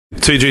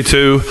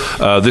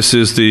TG2, this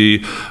is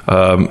the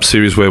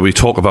series where we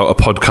talk about a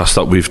podcast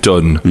that we've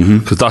done,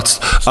 because that's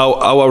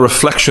our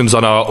reflections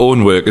on our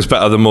own work is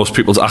better than most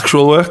people's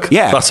actual work.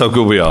 Yeah, that's how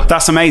good we are.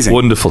 That's amazing.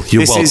 Wonderful.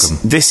 You're welcome.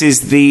 This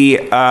is the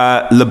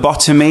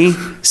lobotomy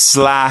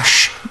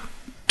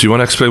 / Do you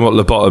want to explain what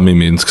lobotomy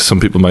means? Because some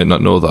people might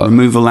not know that.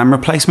 Removal and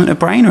replacement of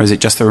brain, or is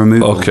it just the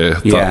removal? Okay.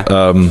 Yeah.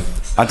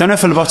 I don't know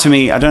if a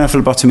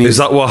lobotomy is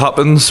that what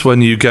happens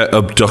when you get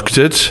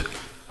abducted?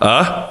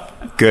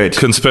 Good.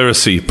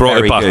 Conspiracy. Brought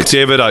Very it back. good.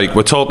 David Icke.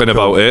 We're talking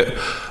about it.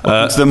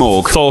 To the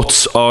morgue.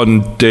 Thoughts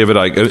on David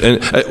Icke.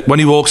 And when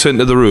he walks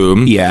into the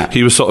room,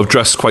 he was sort of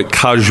dressed quite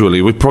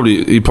casually. He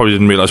probably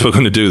didn't realise we were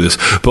going to do this.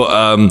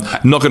 But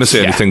not going to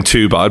say anything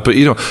too bad. But,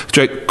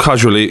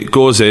 casually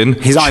goes in,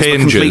 his eyes were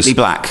changes, completely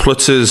black.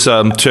 Puts his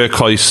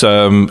turquoise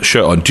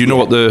shirt on. Do you know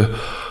what the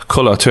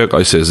colour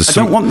turquoise is? I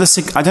don't know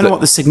what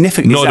the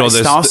significance is. Is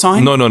that a star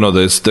sign? No.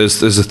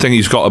 There's a thing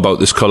he's got about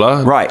this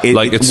colour. Right.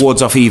 It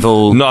wards off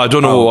evil. No, I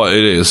don't know what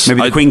it is.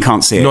 Maybe the Queen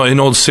can't see it. No, in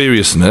all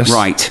seriousness.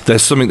 Right.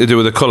 There's something to do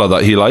with the colour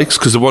that he likes,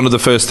 because one of the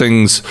first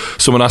things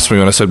someone asked me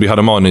when I said we had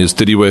him on is,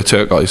 did he wear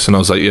turquoise? And I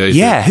was like, yeah.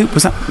 Yeah, who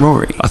was that?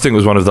 Rory? I think it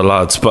was one of the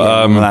lads.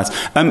 But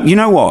you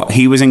know what?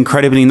 He was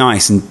incredibly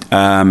nice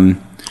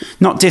and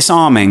not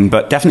disarming,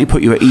 but definitely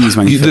put you at ease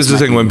when you. This is the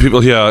thing, when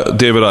people hear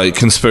David Icke,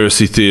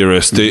 conspiracy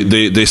theorist,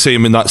 they see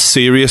him in that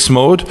serious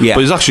mode. Yeah.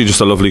 But he's actually just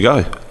a lovely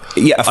guy.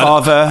 Yeah, a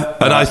father,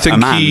 and I think a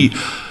man.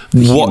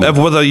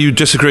 Whether you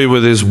disagree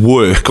with his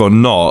work or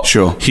not,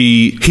 sure,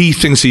 he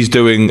thinks he's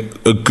doing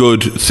a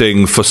good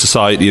thing for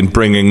society and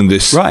bringing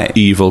this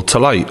evil to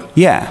light.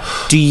 Yeah.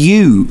 Do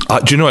you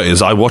know what it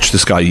is? I watched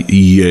this guy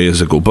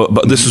years ago,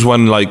 but this is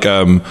when, like,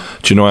 do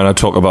you know when I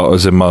talk about I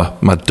was in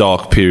my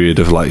dark period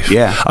of life?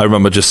 Yeah. I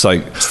remember just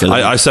like,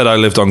 I said I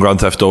lived on Grand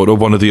Theft Auto.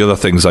 One of the other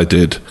things I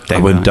did, I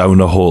went down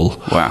a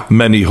hole. Wow.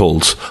 Many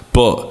holes,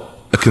 but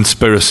a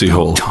conspiracy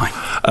hole.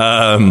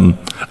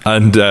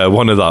 And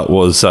one of that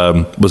was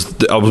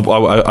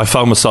I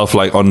found myself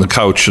like on the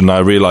couch, and I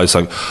realised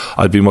like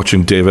I'd been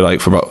watching David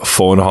Icke for about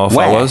 4.5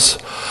 hours.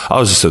 I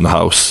was just in the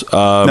house. No,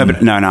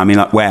 I mean,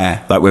 like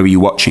where were you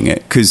watching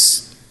it?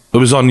 Because it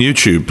was on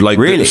YouTube. Like,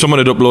 really? Someone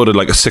had uploaded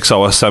like a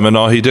 6-hour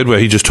seminar he did where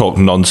he just talked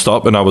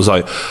non-stop, and I was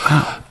like,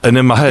 wow. And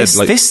in my head,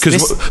 this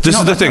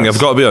is the thing. I've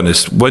got to be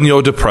honest. When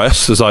you're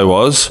depressed, as I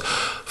was,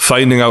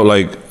 finding out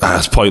like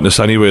it's pointless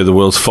anyway. The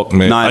world's fucked,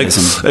 mate.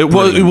 It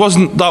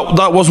wasn't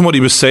that wasn't what he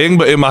was saying,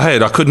 but in my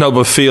head, I couldn't help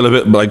but feel a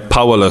bit like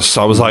powerless.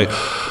 I was like,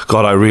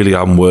 God, I really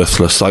am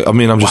worthless. Like, I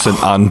mean, I'm just an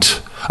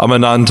ant. I'm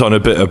an ant on a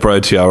bit of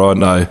bread here,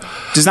 aren't I?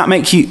 Does that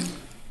make you?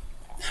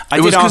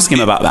 I did ask him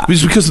about that. It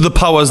was because of the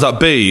powers that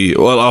be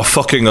are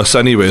fucking us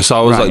anyway. So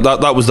I was like,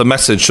 that was the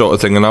message sort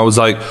of thing. And I was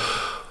like,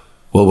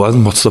 well,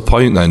 what's the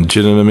point then? Do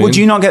you know what I mean? Well,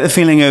 do you not get the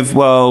feeling of,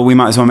 well, we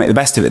might as well make the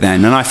best of it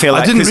then? And I feel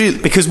like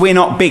because we're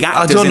not big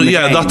actors in the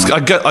game.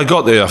 I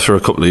got there after a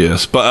couple of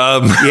years.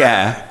 But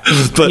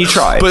but you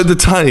tried. But at the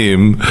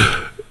time,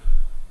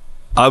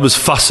 I was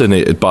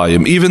fascinated by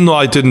him, even though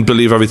I didn't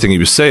believe everything he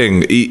was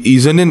saying.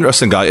 He's an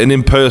interesting guy, and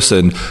in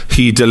person,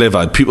 he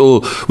delivered.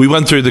 We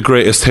went through the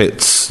greatest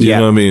hits. You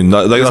know what I mean?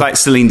 It was like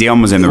Celine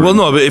Dion was in the room.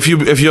 Well, no, but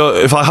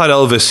if I had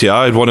Elvis here,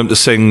 I'd want him to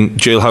sing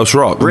Jailhouse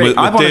Rock. Really?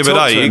 With David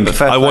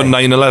Icke, I won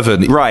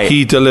 9/11. Right,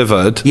 he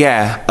delivered.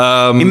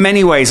 Yeah. In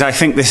many ways, I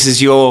think this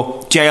is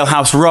your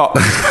Jailhouse Rock.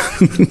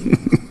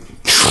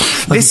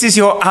 This is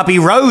your Abbey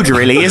Road,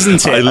 really,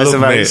 isn't it? I love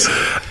it.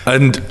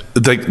 And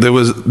there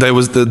was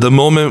the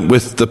moment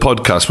with the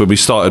podcast where we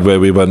started, where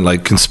we went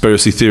like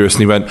conspiracy theorist,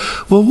 and he went,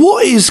 well,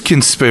 what is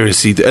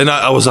conspiracy? And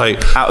I was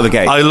like, out of the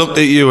gate. I looked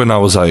at you and I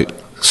was like,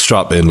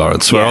 strap in,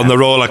 Lawrence. We're on the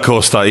roller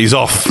coaster. He's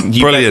off.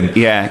 Brilliant.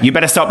 You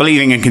better start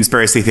believing in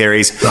conspiracy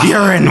theories.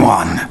 You're in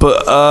one.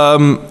 But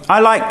I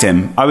liked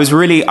him. I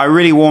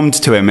really warmed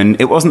to him,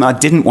 and it wasn't that I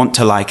didn't want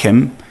to like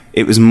him.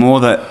 It was more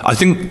that I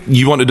think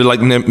you wanted to like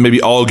maybe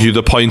argue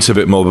the points a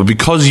bit more, but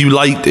because you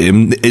liked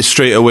him, it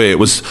straight away it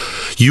was,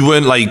 you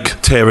weren't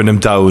like tearing him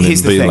down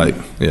and being like,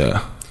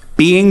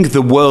 being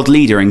the world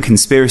leader in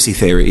conspiracy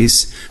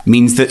theories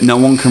means that no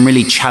one can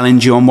really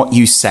challenge you on what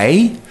you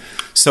say.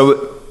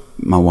 So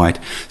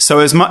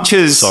as much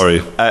as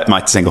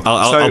my single,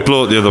 I'll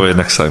blow it the other way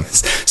next time.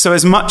 So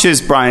as much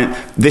as Brian,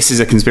 this is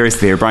a conspiracy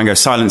theory, Brian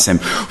goes, silence him.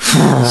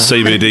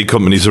 CBD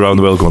companies around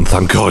the world going,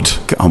 thank God.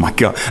 Oh my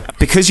God.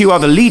 Because you are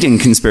the leading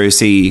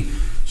conspiracy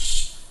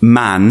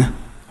man,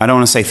 I don't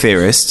want to say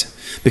theorist,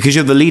 because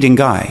you're the leading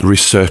guy.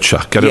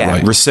 Researcher, get it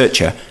right.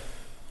 Researcher.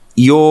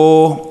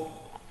 You're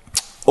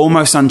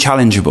almost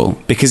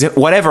unchallengeable, because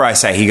whatever I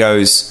say, he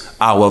goes,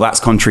 well, that's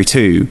contrary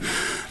to.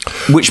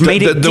 Which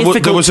made it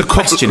difficult to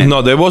question it.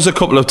 No, there was a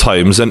couple of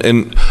times,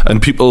 and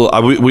people,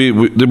 we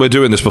were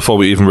doing this before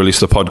we even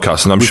released the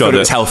podcast, and I'm sure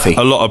that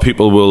a lot of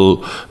people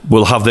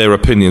will have their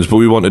opinions, but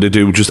we wanted to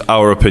do just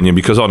our opinion,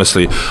 because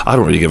honestly, I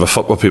don't really give a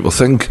fuck what people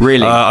think.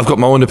 Really? I've got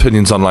my own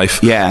opinions on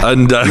life. Yeah.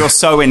 And you're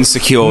so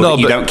insecure that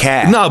you don't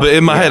care. No, but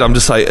in my head, I'm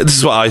just like, this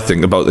is what I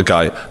think about the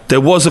guy. There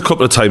was a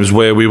couple of times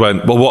where we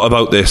went, well, what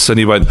about this? And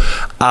he went,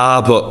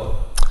 but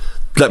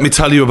let me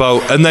tell you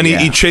about, and then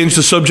he changed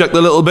the subject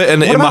a little bit,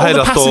 and in my head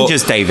I thought,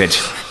 David,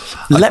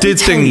 I did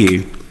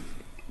think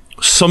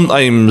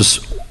sometimes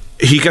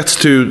he gets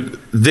to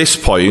this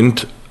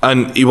point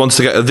and he wants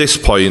to get to this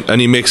point, and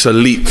he makes a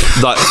leap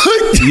that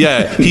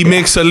he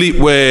makes a leap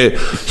where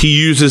he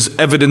uses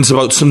evidence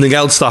about something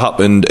else that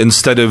happened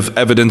instead of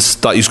evidence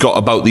that he's got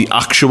about the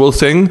actual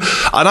thing.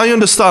 And I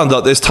understand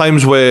that there's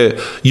times where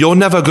you're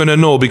never going to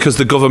know because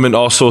the government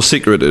are so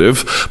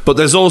secretive, but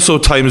there's also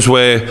times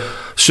where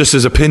it's just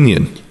his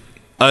opinion.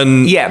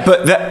 And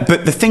but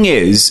the thing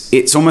is,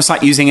 it's almost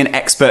like using an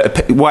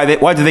expert. Why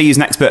do they use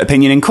an expert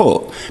opinion in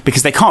court?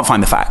 Because they can't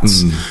find the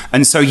facts,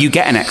 and so you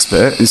get an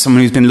expert and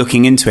someone who's been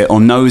looking into it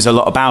or knows a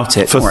lot about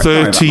it for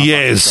 30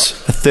 years.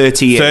 For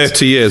 30 years,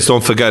 30 years.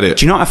 Don't forget it.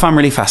 Do you know what I found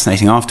really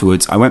fascinating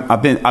afterwards?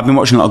 I've been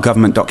watching a lot of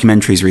government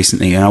documentaries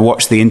recently, and I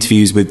watched the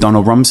interviews with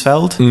Donald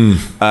Rumsfeld.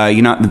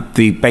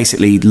 The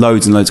basically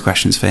loads and loads of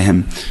questions for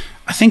him.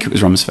 I think it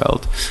was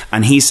Rumsfeld,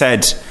 and he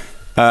said,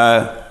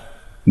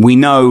 "We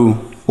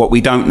know what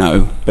we don't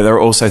know, but there are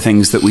also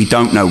things that we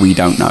don't know,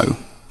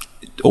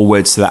 or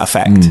words to that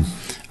effect."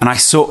 And I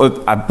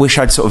wish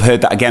I'd sort of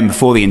heard that again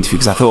before the interview,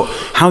 because I thought,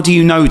 how do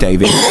you know,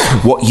 David,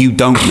 what you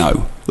don't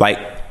know? Like,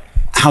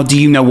 how do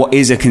you know what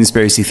is a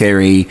conspiracy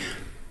theory?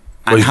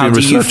 And how do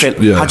you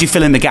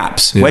fill in the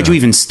gaps? Where do you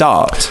even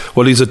start?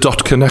 Well, he's a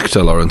dot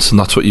connector, Lawrence, and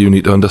that's what you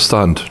need to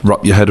understand.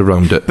 Wrap your head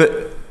around it.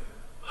 But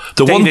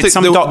The one thing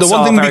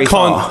we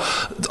can't.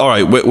 All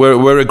right,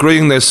 we're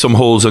agreeing there's some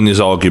holes in his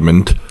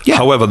argument. Yeah.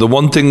 However, the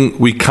one thing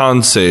we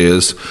can say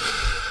is,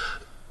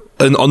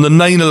 and on the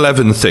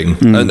 9/11 thing,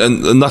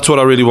 and that's what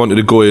I really wanted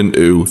to go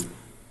into.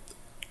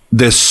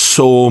 There's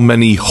so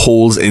many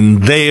holes in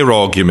their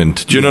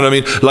argument. Do you know what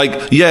I mean?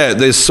 Like,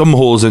 there's some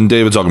holes in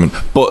David's argument,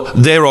 but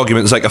their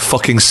argument is like a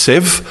fucking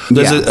sieve.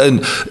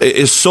 And it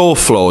is so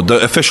flawed. The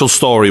official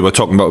story we're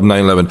talking about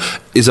 9/11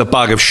 is a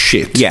bag of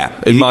shit. Yeah,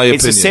 in my opinion,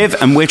 it's a sieve,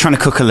 and we're trying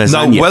to cook a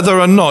lasagna. Now, whether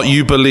or not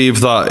you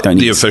believe that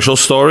the official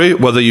story,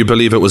 whether you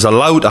believe it was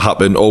allowed to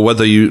happen, or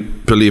whether you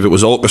believe it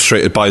was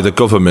orchestrated by the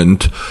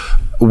government,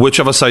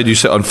 whichever side you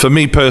sit on, for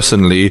me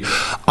personally,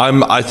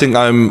 I think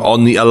I'm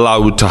on the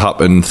allowed to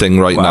happen thing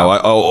right now.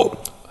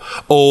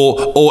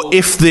 Or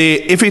if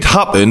it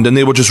happened and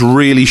they were just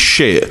really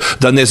shit,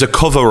 then there's a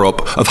cover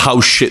up of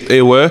how shit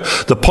they were.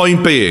 The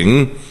point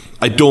being,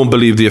 I don't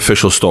believe the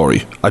official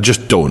story. I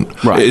just don't.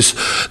 Right. It's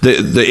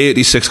the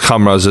 86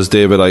 cameras, as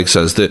David Icke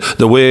says,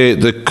 the way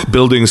the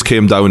buildings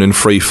came down in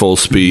free fall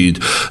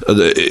speed,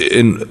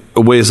 in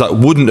ways that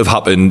wouldn't have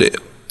happened,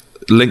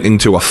 linking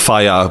to a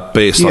fire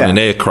based on an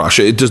air crash.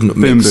 It doesn't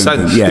make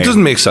sense. It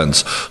doesn't make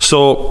sense.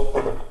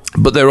 So,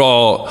 but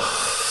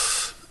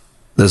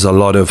there's a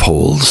lot of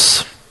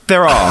holes.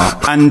 There are,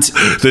 and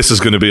this is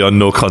going to be on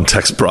No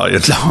Context,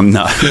 Brian. Oh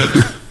no.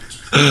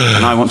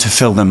 And I want to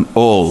fill them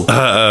all.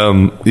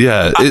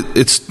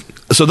 It's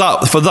so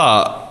that for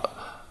that,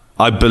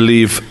 I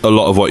believe a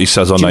lot of what he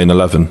says on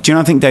 9/11. Do you know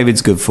what I think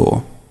David's good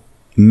for?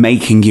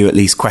 Making you at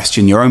least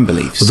question your own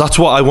beliefs. That's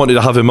what I wanted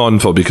to have him on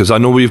for, because I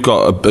know we've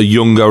got a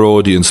younger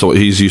audience that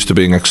he's used to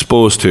being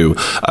exposed to,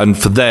 and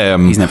for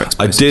them, he's never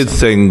exposed I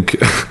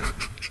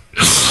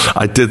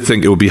did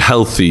think it would be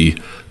healthy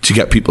to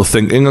get people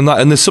thinking on that.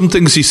 And there's some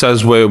things he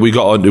says where we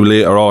got onto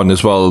later on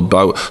as well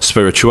about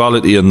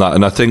spirituality and that,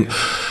 and I think,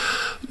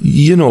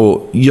 you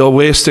know, you're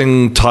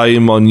wasting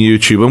time on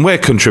YouTube, and we're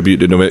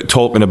contributing to it,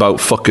 talking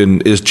about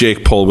fucking, is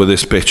Jake Paul with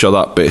this bitch or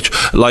that bitch?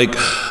 Like,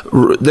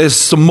 there's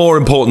some more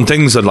important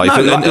things in life.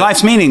 No,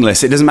 life's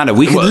meaningless. It doesn't matter.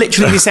 We could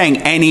literally be saying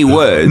any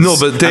words. No,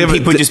 but David, and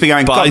people would just be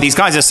going, God, these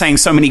guys are saying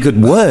so many good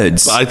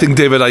words. But I think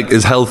David Icke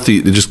is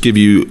healthy to just give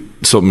you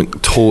something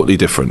totally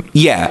different.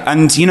 Yeah,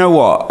 and you know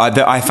what?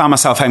 I found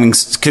myself having,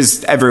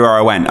 because everywhere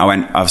I went,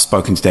 I've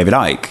spoken to David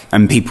Icke,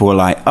 and people were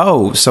like,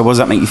 oh, so what does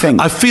that make you think?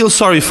 I feel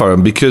sorry for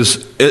him,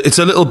 because it's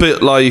a little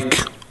bit like,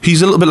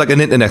 he's a little bit like an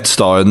internet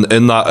star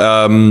in that,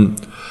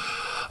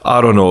 I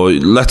don't know,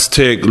 let's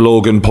take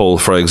Logan Paul,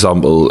 for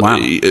example. Wow.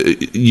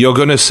 You're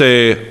going to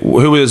say,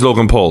 who is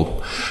Logan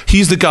Paul?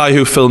 He's the guy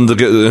who filmed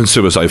the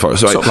Suicide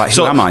Forest, right?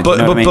 Who am I?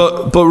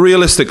 But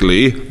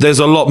realistically, there's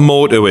a lot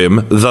more to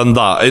him than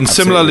that. And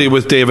similarly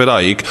with David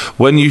Icke,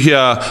 when you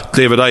hear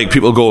David Icke,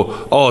 people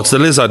go, oh, it's the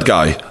lizard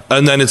guy.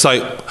 And then it's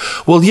like,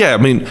 well, yeah, I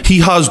mean, he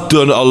has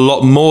done a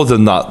lot more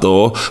than that,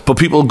 though. But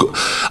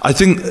I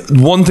think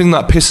one thing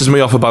that pisses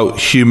me off about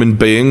human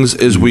beings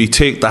is we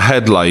take the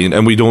headline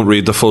and we don't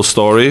read the full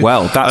story.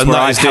 Well, that's where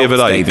I've helped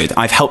David.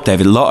 I've helped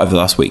David a lot over the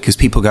last week, because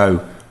people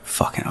go,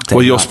 fucking hell, David.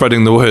 Well, you're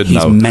spreading the word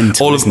now. He's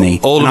mental, isn't he?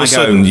 All of a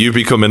sudden, you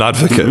become an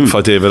advocate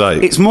for David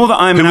Icke. It's more that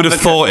I'm an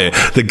advocate. Who would have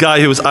thought it? The guy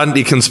who was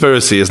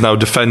anti-conspiracy is now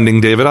defending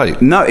David Icke.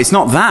 No, it's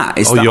not that.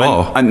 It's that you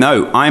are?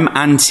 No, I'm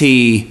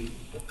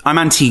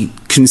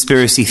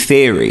anti-conspiracy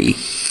theory.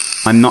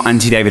 I'm not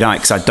anti-David Icke,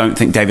 because I don't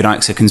think David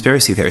Icke's a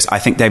conspiracy theorist. I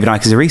think David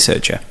Icke is a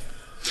researcher.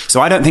 So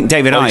I don't think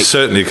David Icke... He's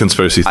certainly a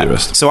conspiracy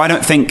theorist. So I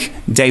don't think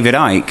David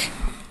Icke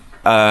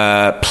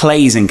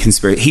plays in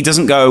conspiracy. He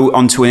doesn't go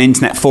onto an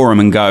internet forum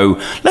and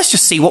go, let's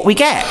just see what we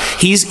get.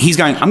 He's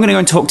going, I'm going to go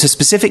and talk to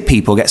specific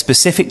people, get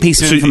specific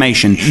pieces of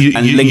information,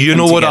 and link them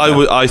know what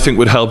together. I think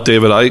would help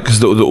David Icke,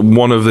 because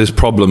one of his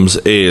problems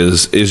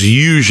is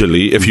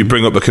usually if you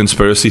bring up a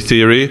conspiracy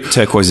theory,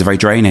 turquoise is very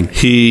draining.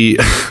 He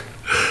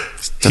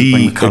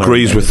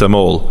agrees with them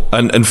all,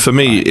 and for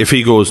me, if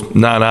he goes,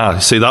 nah,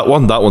 see that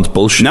one's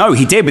bullshit. No,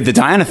 he did with the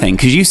Diana thing,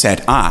 because you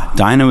said,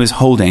 Diana was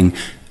holding,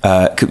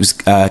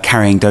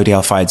 carrying Dodi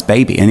Al-Fayed's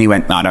baby, and he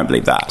went, no, I don't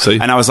believe that. See?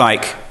 And I was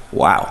like,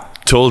 wow.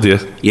 Told you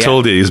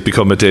he's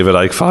become a David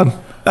Icke fan.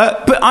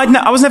 But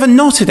I was never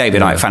not a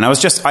David Icke fan.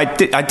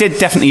 I did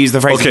definitely use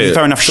the phrase, if you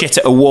throw enough shit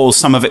at a wall,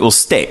 some of it will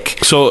stick.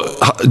 So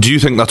do you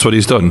think that's what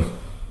he's done?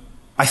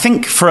 I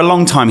think for a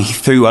long time he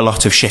threw a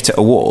lot of shit at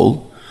a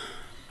wall.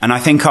 And I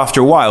think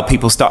after a while,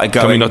 people started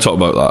going... Can we not talk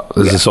about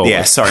that?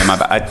 Yeah, sorry, my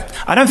bad.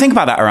 I don't think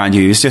about that around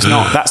you. It's just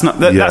not... That's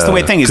the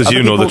weird thing. Because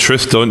you know the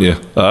truth, don't you?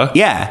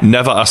 Yeah.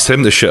 Never asked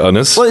him to shit on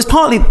us. Well, it's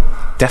partly...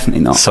 Definitely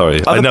not. Sorry,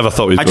 I never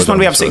thought we'd... I just want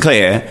to be absolutely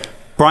clear.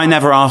 Brian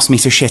never asked me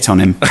to shit on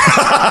him.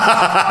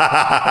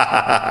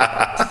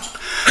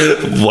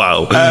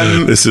 Wow.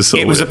 This is so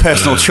It was a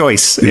personal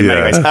choice in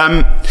many ways.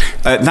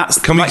 That's...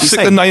 Can we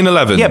stick the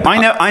 9/11? Yeah,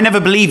 but I never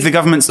believed the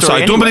government story. So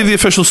I don't believe the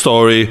official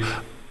story.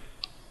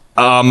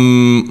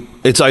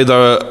 It's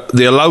either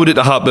they allowed it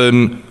to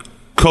happen,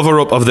 cover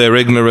up of their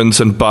ignorance,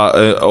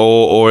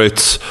 or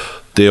it's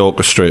they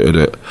orchestrated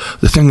it.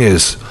 The thing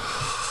is,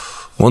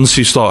 once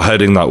you start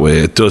heading that way,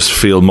 it does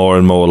feel more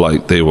and more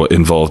like they were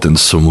involved in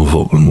some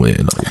fucking way.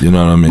 You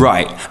know what I mean?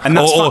 Right. And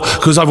that's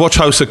because I've watched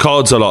House of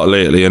Cards a lot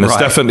lately, and it's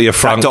definitely a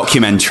Frank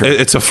documentary.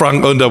 It's a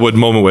Frank Underwood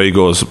moment where he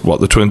goes,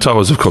 "What, the Twin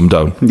Towers have come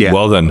down? Yeah.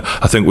 Well, then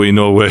I think we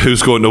know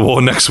who's going to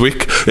war next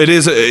week."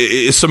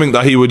 It's something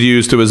that he would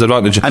use to his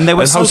advantage. And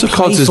House of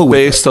Cards is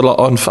based a lot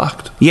on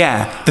fact.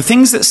 Yeah. The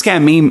things that scare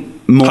me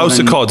more House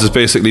of Cards is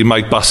basically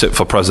Mike Bassett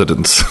for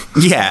presidents.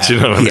 Yeah. Do you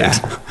know what I mean?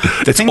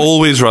 It's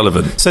always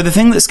relevant. So the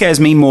thing that scares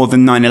me more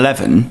than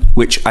 9/11,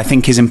 which I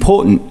think is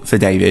important for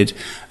David,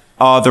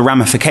 are the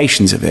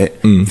ramifications of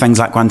it. Things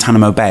like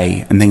Guantanamo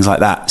Bay and things like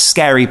that.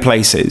 Scary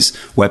places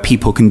where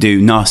people can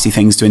do nasty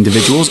things to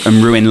individuals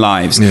and ruin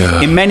lives.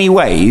 Yeah. In many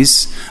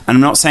ways, and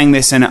I'm not saying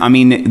this, and I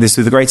mean this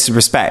with the greatest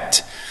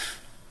respect,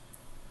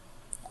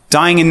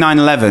 dying in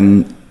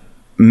 9/11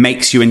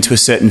 makes you into a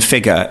certain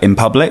figure in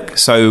public.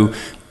 So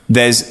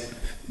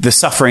the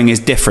suffering is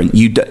different.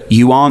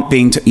 You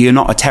aren't you're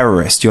not a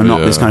terrorist. You're not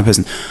this kind of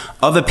person.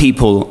 Other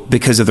people,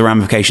 because of the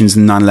ramifications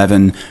in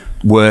 9/11,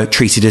 were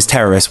treated as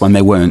terrorists when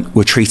they weren't,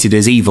 were treated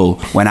as evil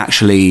when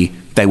actually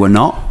they were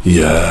not.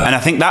 Yeah. And I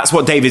think that's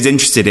what David's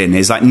interested in,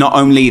 is like not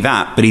only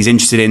that, but he's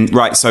interested in,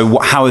 right, so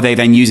how are they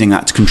then using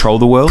that to control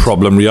the world?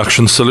 Problem,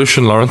 reaction,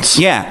 solution, Lawrence.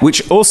 Yeah,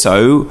 which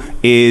also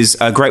is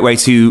a great way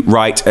to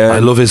write... I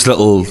love his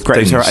little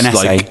things. An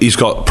essay. Like, he's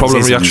got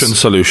problem, reaction,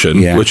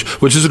 solution,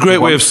 which is a great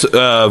way of...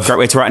 great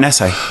way to write an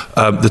essay.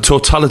 The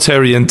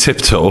totalitarian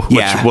tiptoe,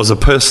 which was a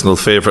personal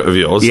favourite of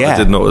yours. I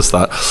did notice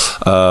that.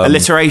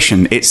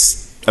 Alliteration,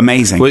 it's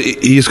amazing. Well,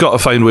 he's got to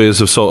find ways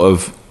of sort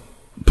of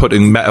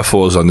putting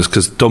metaphors on this,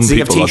 because dumb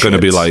people are going to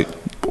be like,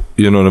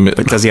 you know what I mean?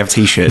 But does he have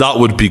t-shirts? That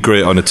would be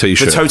great on a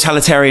t-shirt. The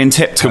totalitarian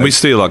tiptoe. Can we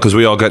steal that? Because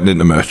we are getting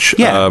into merch.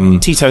 Yeah,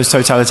 Tito's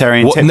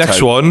totalitarian tiptoe.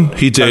 Next one,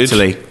 he did.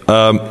 Totally.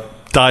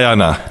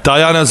 Diana.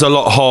 Diana's a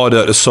lot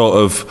harder to sort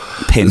of...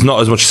 Pin. There's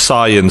not as much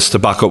science to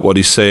back up what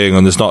he's saying,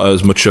 and there's not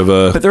as much of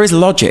a... But there is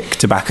logic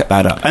to back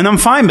that up. And I'm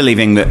fine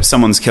believing that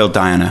someone's killed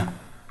Diana.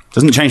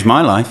 Doesn't change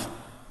my life.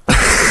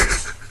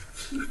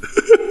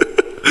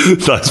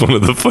 That's one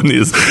of the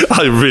funniest.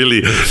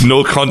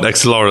 No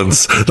context,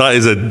 Lawrence. That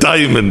is a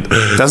diamond.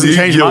 Doesn't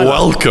change You're my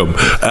welcome.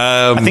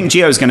 I think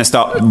Gio's going to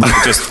start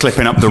just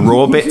clipping up the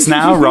raw bits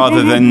now,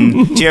 rather than...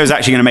 Gio's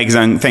actually going to make his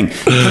own thing.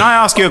 Can I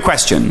ask you a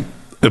question?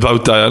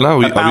 About Diana?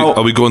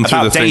 Are we going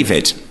through the thing?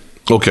 David.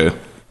 Okay.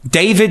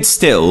 David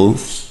still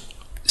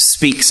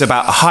speaks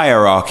about a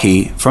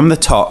hierarchy from the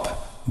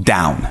top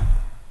down.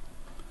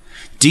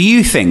 Do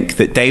you think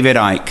that David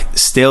Icke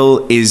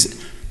still is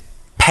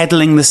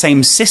peddling the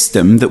same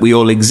system that we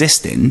all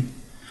exist in,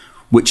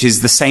 which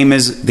is the same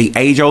as the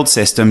age-old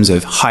systems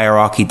of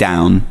hierarchy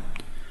down,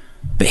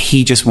 but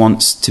he just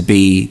wants to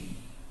be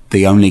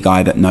the only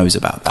guy that knows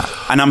about that?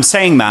 And I'm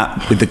saying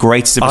that with the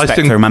greatest respect.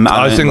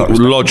 I think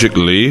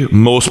logically,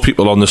 most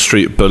people on the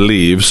street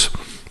believes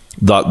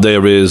that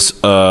there is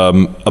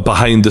a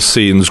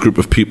behind-the-scenes group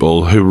of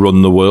people who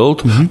run the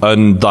world,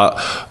 and that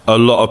a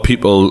lot of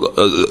people,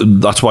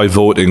 that's why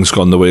voting's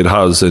gone the way it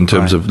has, in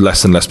terms of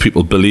less and less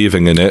people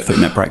believing in it.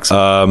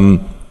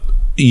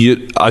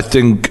 I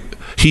think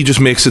he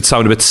just makes it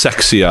sound a bit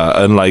sexier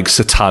and like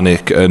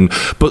satanic,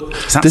 but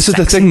this is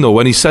the thing though,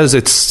 when he says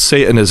it's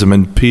Satanism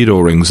and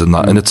pedo rings and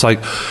that, and it's like,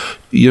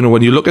 you know,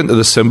 when you look into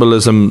the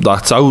symbolism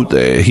that's out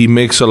there, he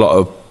makes a lot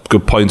of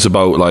good points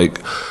about like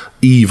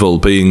evil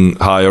being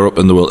higher up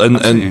in the world,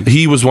 and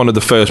he was one of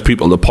the first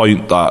people to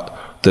point that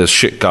there's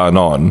shit going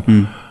on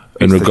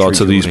in regard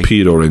to these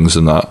pedo rings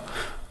and that.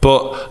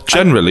 But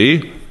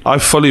generally, I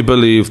fully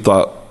believe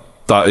that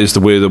that is the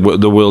way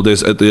the world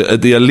is. At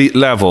the elite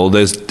level,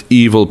 there's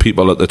evil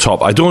people at the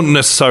top. I don't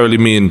necessarily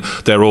mean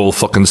they're all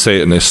fucking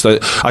Satanists.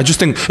 I just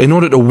think in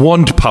order to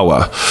want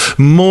power,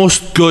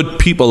 most good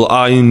people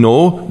I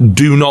know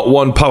do not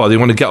want power. They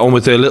want to get on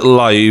with their little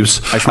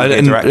lives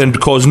and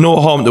cause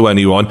no harm to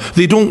anyone.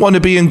 They don't want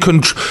to be in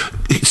control.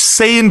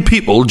 Sane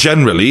people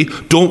generally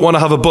don't want to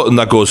have a button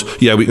that goes,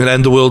 yeah, we can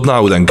end the world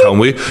now then, can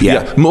we?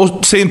 Yeah.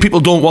 Most sane people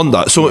don't want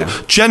that. So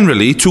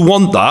generally, to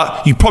want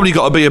that, you probably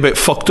got to be a bit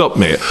fucked up,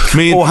 mate.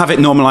 Or have it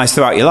normalised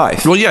throughout your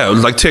life. Well, yeah,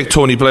 like take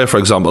Tony Blair, for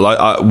example.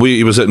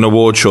 He was at an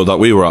award show that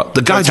we were at.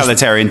 The guy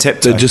Totalitarian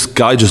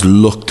guy just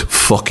looked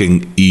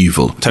fucking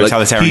evil.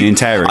 Totalitarian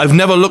terror. I've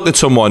never looked at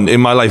someone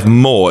in my life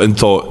more and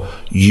thought,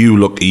 you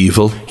look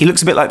evil. He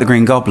looks a bit like the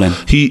Green Goblin.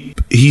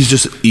 He's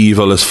just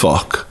evil as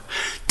fuck.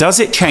 Does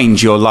it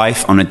change your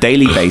life on a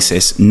daily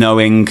basis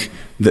knowing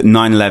that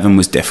 9/11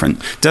 was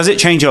different? Does it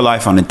change your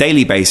life on a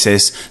daily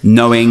basis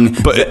knowing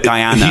that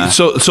Diana died?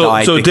 So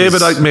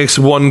David Icke makes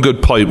one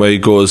good point where he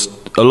goes,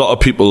 a lot of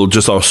people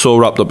just are so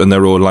wrapped up in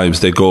their own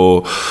lives, they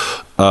go,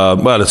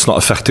 well, it's not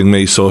affecting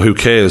me, so who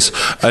cares?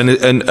 And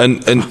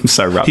I'm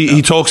so wrapped up.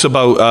 He talks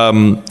about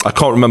I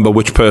can't remember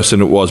which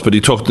person it was, but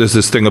there's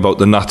this thing about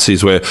the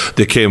Nazis where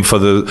they came for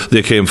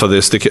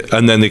this,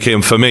 and then they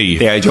came for me.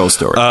 The age-old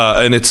story.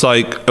 And it's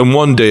like, and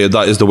one day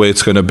that is the way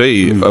it's going to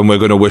be, and we're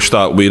going to wish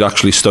that we'd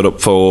actually stood up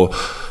for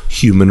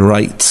human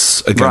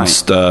rights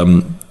against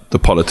the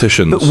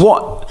politicians.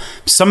 But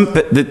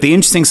the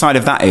interesting side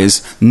of that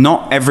is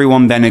not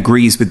everyone then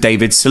agrees with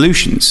David's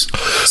solutions.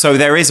 So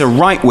there is a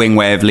right-wing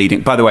way of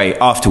leading. By the way,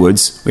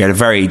 afterwards, we had a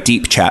very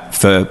deep chat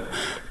for...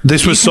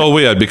 This was so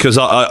weird because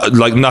I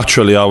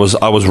naturally I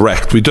was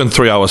wrecked. We'd done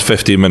 3 hours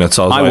 15 minutes.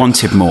 I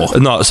wanted more.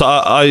 No, so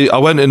I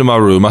went into my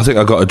room. I think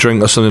I got a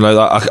drink or something like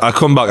that. I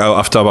come back out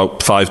after about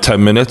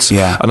 5-10 minutes.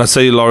 Yeah. And I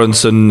see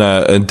Lawrence and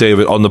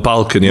David on the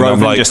balcony, and I'm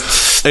like,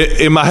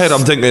 in my head,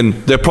 I'm thinking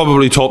they're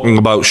probably talking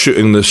about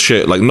shooting this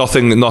shit, like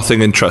nothing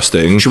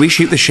interesting. Should we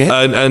shoot the shit?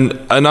 And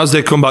as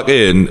they come back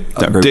in,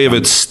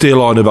 David's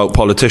still on about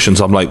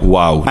politicians. I'm like,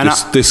 wow,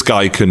 this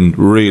guy can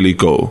really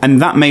go.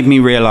 And that made me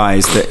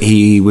realise that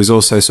he was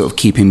also sort of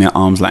keeping me at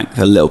arm's length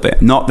a little bit.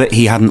 Not that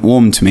he hadn't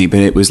warmed to me, but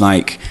it was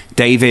like,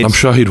 David... I'm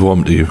sure he'd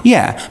warm to you.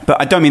 Yeah,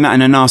 but I don't mean that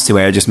in a nasty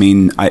way. I just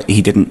mean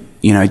he didn't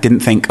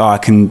think, I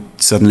can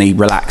suddenly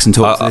relax and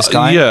talk to this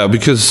guy. Yeah,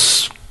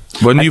 because...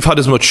 When you've had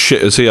as much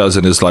shit as he has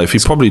in his life, he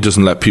probably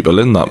doesn't let people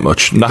in that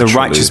much, naturally. The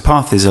righteous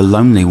path is a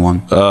lonely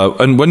one.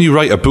 And when you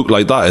write a book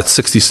like that at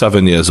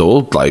 67 years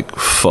old, like,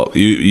 fuck,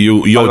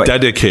 you're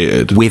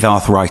dedicated. With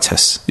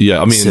arthritis.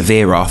 Yeah, I mean...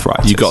 Severe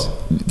arthritis. You got...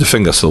 The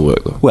finger still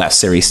work, though. Well,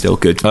 Siri's still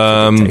good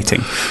for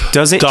dictating.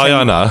 Does it...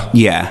 Diana...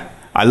 Yeah.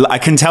 I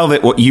can tell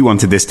that what you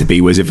wanted this to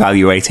be was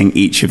evaluating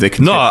each of the...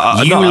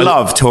 You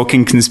love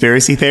talking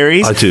conspiracy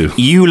theories. I do.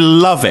 You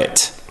love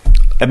it.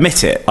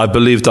 Admit it. I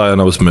believe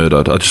Diana was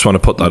murdered. I just want to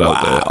put that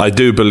out there. I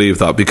do believe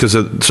that because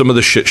some of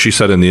the shit she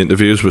said in the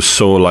interviews was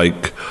so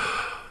like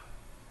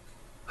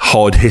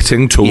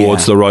hard-hitting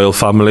towards the royal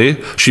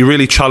family. She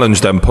really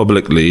challenged them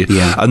publicly,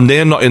 and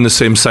they're not in the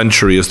same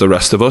century as the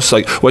rest of us.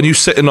 Like when you're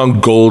sitting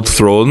on gold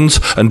thrones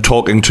and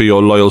talking to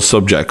your loyal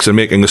subjects and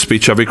making a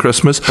speech every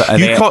Christmas,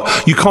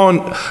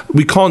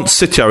 we can't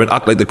sit here and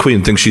act like the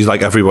Queen thinks she's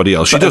like everybody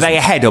else. Are they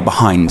ahead or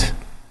behind?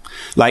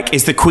 Like,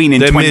 is the Queen in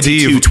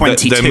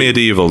 2222? They're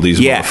medieval, these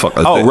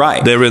motherfuckers. Oh,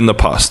 right. They're in the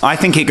past. I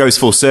think it goes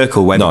full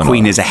circle where the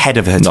Queen is ahead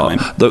of her time.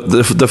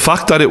 The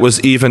fact that it was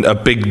even a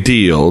big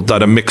deal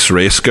that a mixed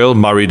race girl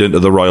married into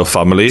the royal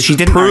family... She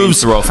didn't marry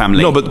into the royal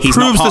family. No, but he's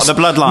not part of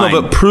the bloodline.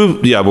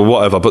 No, but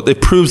whatever. But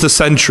it proves the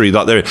century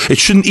that they're in. It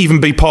shouldn't even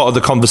be part of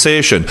the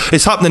conversation.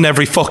 It's happening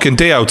every fucking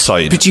day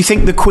outside. But do you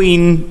think the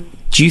Queen...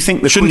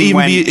 shouldn't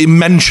even be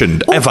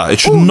mentioned ever? It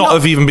should not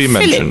have even been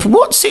mentioned. Philip,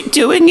 what's it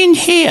doing in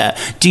here?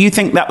 Do you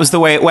think that was the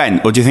way it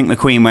went, or do you think the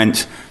Queen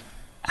went,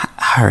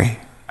 Harry?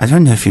 I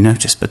don't know if you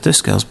noticed, but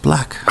this girl's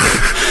black.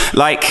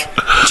 Like,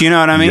 do you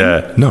know what I mean?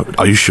 Yeah. No.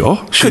 Are you sure?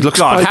 She looks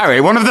like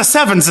Harry. One of the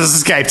Sevens has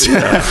escaped.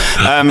 Yeah.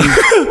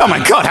 Oh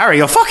my God, Harry,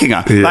 you're fucking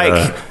her.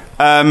 Yeah.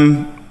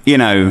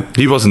 Like,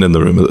 he wasn't in the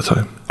room at the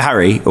time.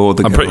 Harry or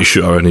the? I'm pretty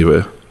sure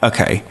anyway.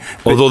 Okay.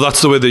 Although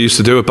that's the way they used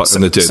to do it back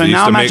in the day. They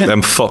used to make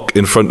them fuck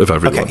in front of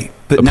everyone. Okay,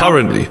 but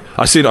apparently.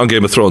 I seen it on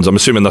Game of Thrones. I'm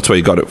assuming that's where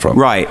you got it from.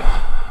 Right.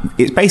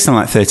 It's based on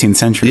like 13th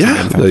century.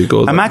 Yeah, there you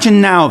go.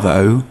 Imagine now,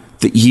 though,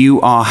 that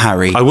you are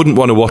Harry. I wouldn't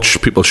want to watch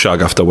people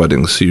shag after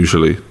weddings,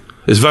 usually.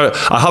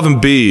 I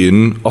haven't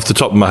been, off the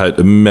top of my head,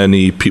 to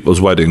many people's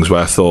weddings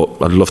where I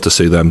thought, I'd love to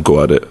see them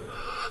go at it.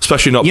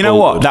 Especially not. You know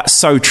Boltwood. What? That's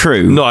so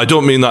true. No, I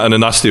don't mean that in a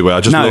nasty way.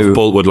 I just love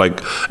Boltwood like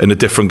in a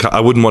different. I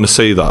wouldn't want to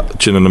see that.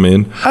 Do you know what I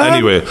mean?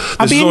 Anyway,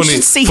 I'd be interested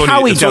to see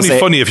how he does it. It's only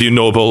funny if you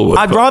know Boltwood.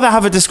 I'd rather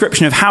have a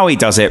description of how he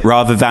does it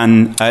rather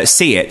than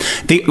see it.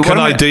 Can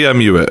I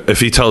DM you it if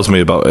he tells me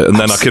about it, and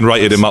then I can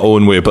write it in my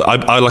own way? But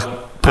I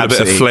like put a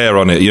bit of flair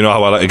on it. You know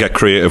how I like to get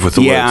creative with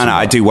the words. Yeah,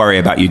 I do worry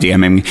about you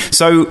DMing me.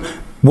 So,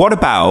 what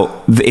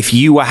about if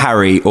you were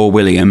Harry or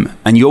William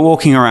and you're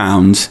walking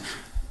around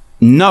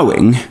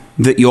knowing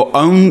that your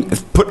own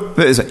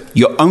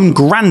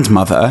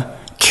grandmother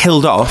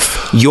killed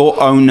off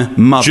your own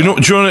mother. Do you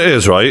know what it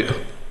is, right?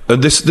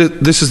 And this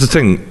is the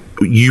thing.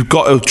 You've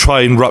got to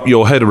try and wrap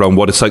your head around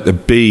what it's like to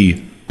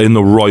be in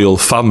the royal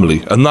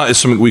family, and that is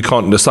something we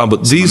can't understand.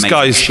 But these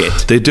guys,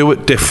 they do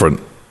it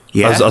different.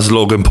 Yeah. As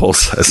Logan Paul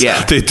says,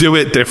 they do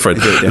it different.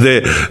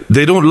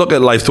 They don't look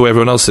at life the way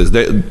everyone else is.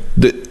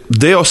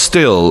 They are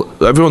still.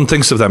 Everyone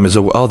thinks of them as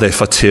they're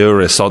for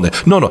tourists, aren't they?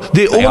 No,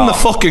 they own the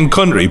fucking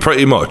country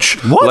pretty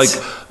much. What? Like,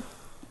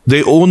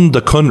 they own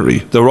the country.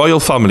 The royal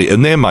family,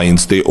 in their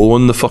minds, they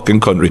own the fucking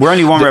country. We're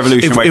only one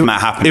revolution away from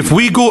that happening. If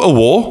we go to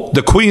war,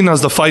 the Queen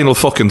has the final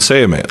fucking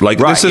say, mate. Like,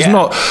 this is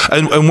not...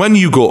 And when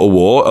you go to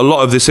war, a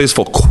lot of this is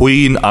for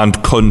Queen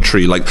and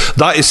country. Like,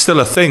 that is still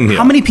a thing here.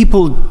 How many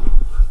people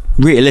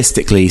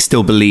realistically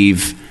still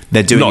believe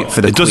they're doing it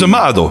for the Queen? It doesn't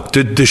matter, though.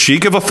 Does she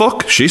give a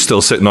fuck? She's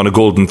still sitting on a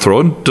golden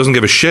throne. Doesn't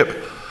give a shit.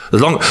 As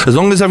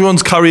long as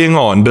everyone's carrying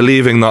on,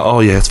 believing that,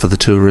 it's for the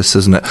tourists,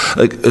 isn't it?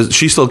 Like,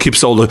 she still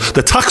keeps all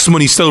the tax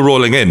money still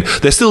rolling in.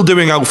 They're still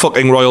doing out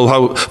fucking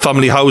royal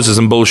family houses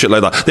and bullshit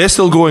like that. They're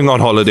still going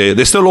on holiday.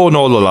 They still own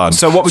all the land.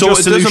 So what would your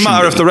solution doesn't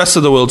matter if the rest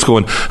of the world's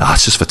going,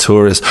 it's just for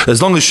tourists.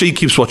 As long as she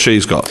keeps what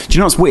she's got. Do you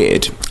know what's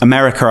weird?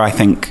 America, I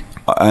think,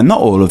 not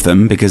all of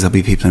them, because there'll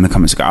be people in the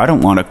comments who go, I don't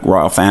want a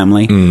royal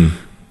family.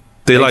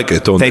 They like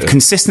it, don't they? They've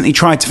consistently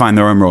tried to find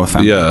their own royal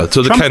family. Yeah,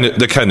 so the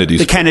Kennedys.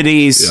 The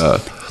Kennedys. Yeah.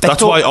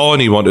 That's why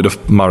Arnie wanted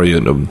to marry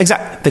them.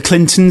 Exactly. The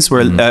Clintons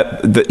were,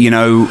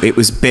 it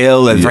was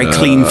Bill, a very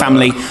clean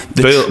family.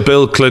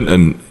 Bill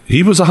Clinton,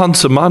 he was a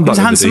handsome man back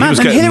in the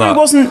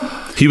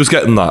day. He was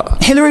getting that.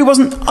 Hillary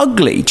wasn't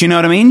ugly. Do you know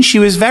what I mean? She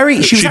was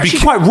actually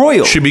quite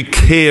royal. She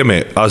became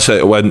it as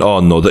it went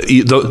on, though.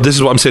 This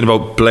is what I'm saying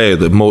about Blair.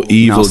 The more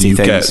evil you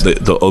get,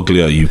 the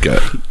uglier you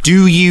get.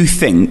 Do you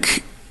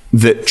think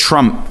that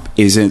Trump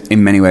is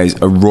in many ways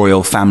a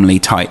royal family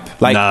type?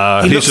 Like,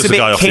 nah, he's just a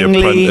guy off The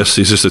Apprentice.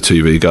 He's just a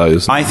TV guy,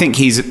 isn't he? I think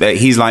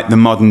he's like the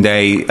modern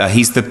day.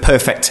 He's the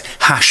perfect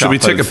hash. Should we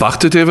take it back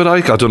to David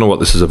Icke? I don't know what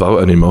this is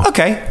about anymore.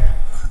 Okay.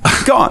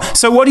 Go on.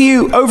 So what do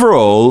you,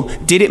 overall,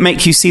 did it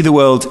make you see the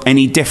world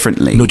any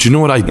differently? No, do you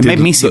know what I did? It made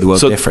me see the world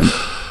different.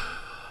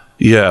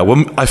 Yeah,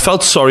 I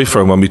felt sorry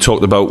for him when we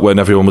talked about when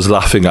everyone was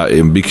laughing at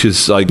him,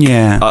 because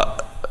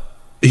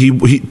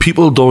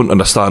people don't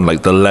understand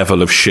like the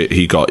level of shit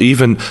he got.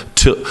 Even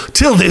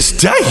till this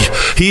day,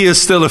 he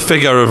is still a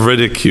figure of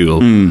ridicule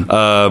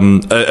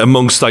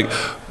amongst like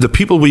the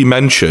people we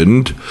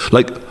mentioned.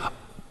 Like,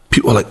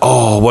 people were like,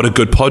 "Oh, what a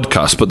good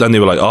podcast," but then they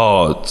were like,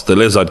 "Oh, it's the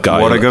lizard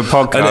guy." What a good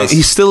podcast! And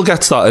he still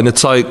gets that, and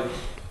it's like,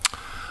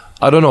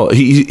 I don't know.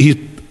 He's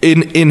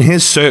in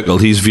his circle,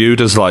 he's viewed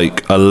as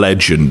like a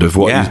legend of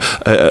what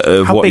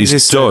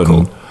he's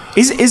done.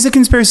 Is the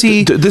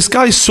conspiracy? This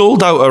guy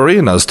sold out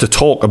arenas to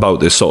talk about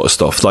this sort of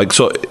stuff. Like,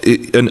 so,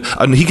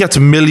 and he gets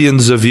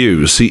millions of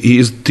views.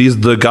 He's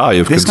the guy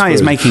of this conspiracy. Guy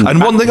is making.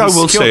 And one thing I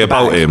will say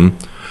about him,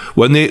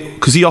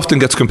 because he often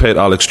gets compared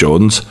to Alex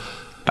Jones,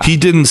 he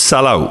didn't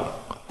sell out.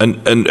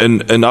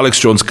 And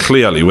Alex Jones,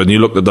 clearly, when you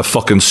look at the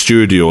fucking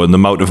studio and the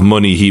amount of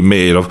money he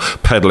made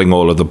of peddling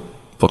all of the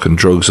fucking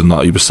drugs and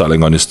that he was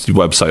selling on his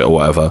website or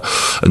whatever,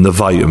 and the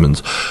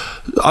vitamins,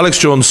 Alex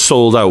Jones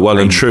sold out well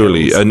and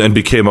truly, and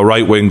became a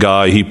right-wing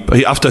guy.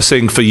 He after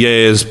saying for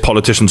years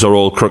politicians are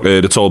all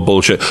crooked, it's all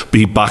bullshit,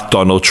 he backed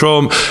Donald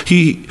Trump.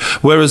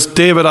 Whereas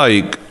David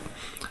Icke,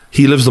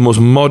 he lives the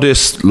most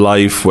modest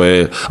life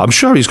where I'm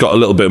sure he's got a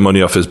little bit of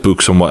money off his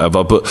books and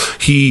whatever, but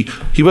he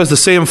wears the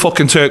same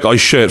fucking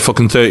turquoise shirt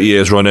fucking 30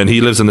 years running.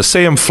 He lives in the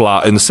same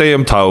flat in the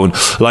same town.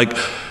 Like,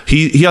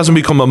 he hasn't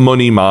become a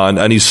money man,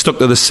 and he's stuck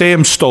to the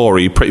same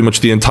story pretty much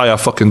the entire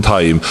fucking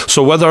time.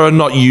 So whether or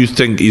not you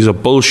think he's a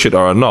bullshitter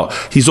or not,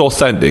 he's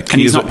authentic. And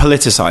he's not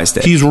politicized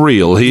it. He's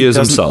real. He is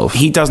himself.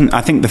 He doesn't.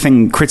 I think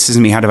the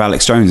criticism he had of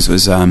Alex Jones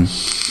was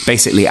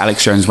basically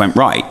Alex Jones went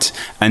right,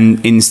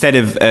 and instead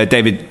of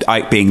David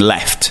Icke being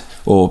left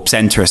or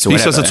centrist or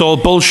whatever, he says it's all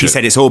bullshit. He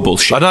said it's all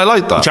bullshit, and I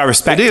like that. Which I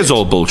respect. It is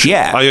all bullshit.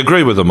 Yeah, I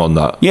agree with him on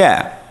that.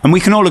 Yeah. And we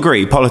can all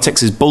agree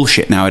politics is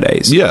bullshit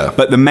nowadays. Yeah.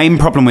 But the main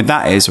problem with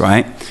that is,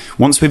 right,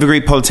 once we've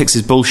agreed politics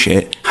is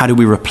bullshit, how do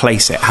we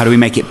replace it? How do we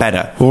make it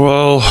better?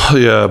 Well,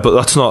 yeah, but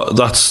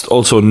that's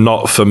also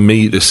not for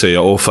me to say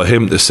or for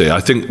him to say. I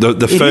think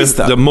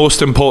the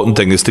most important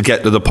thing is to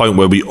get to the point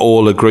where we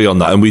all agree on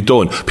that, and we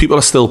don't. People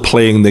are still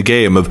playing the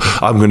game of,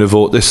 I'm going to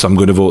vote this, I'm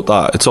going to vote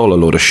that. It's all a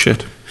load of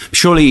shit.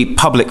 Surely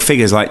public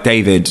figures like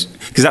David,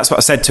 because that's what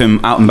I said to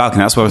him out in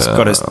balcony, that's what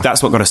got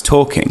us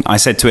talking. I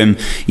said to him,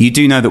 you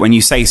do know that when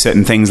you say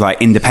certain things like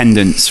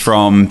independence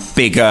from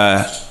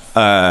bigger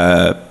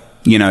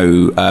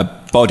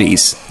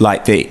bodies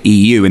like the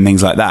EU and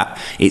things like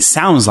that, it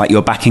sounds like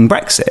you're backing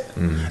Brexit.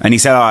 And he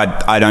said,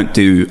 I don't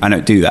do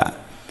that.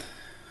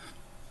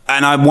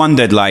 And I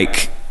wondered,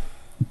 like,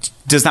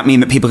 does that mean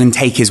that people can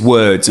take his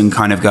words and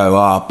kind of go,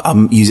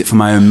 I'll use it for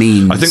my own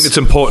means? I think it's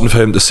important for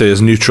him to stay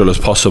as neutral as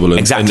possible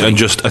and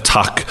just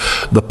attack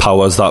the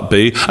powers that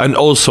be. And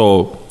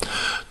also,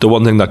 the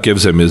one thing that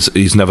gives him is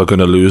he's never going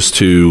to lose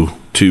to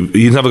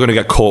he's never going to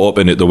get caught up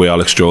in it the way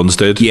Alex Jones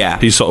did. Yeah.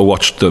 He's sort of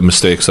watched the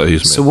mistakes that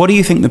he's made. So what do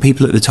you think the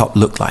people at the top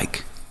look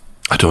like?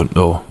 I don't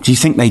know. Do you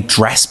think they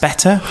dress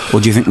better,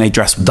 or do you think they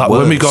dress worse?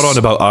 When we got on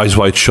about Eyes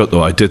Wide Shut,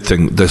 though, I did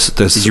think this.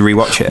 Did you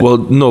rewatch it? Well,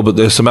 no, but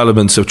there's some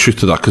elements of truth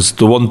to that, because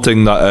the one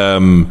thing that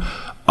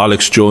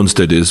Alex Jones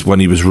did is, when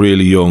he was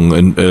really young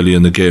and early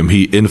in the game,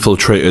 he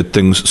infiltrated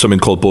something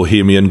called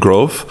Bohemian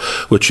Grove,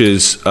 which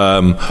is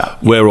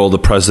where all the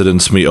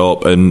presidents meet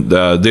up, and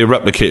they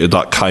replicated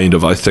that kind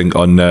of, I think,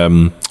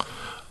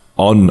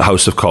 on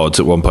House of Cards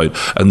at one point,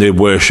 and they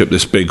worship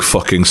this big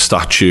fucking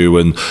statue,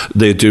 and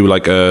they do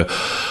like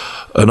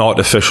an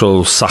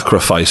artificial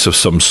sacrifice of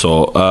some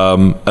sort,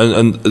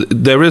 and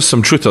there is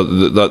some truth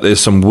that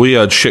there's some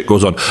weird shit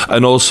goes on,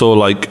 and also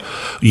like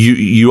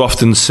you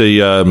often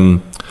see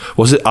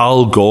was it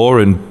Al Gore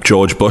and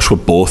George Bush were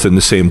both in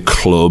the same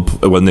club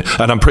and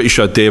I'm pretty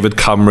sure David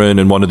Cameron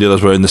and one of the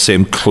others were in the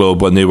same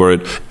club when they were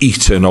at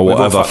Eton or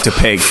whatever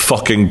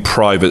fucking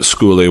private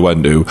school they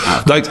went to.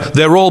 Like,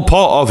 they're all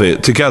part of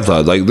it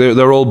together. Like,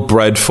 they're all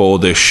bred for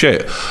this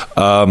shit.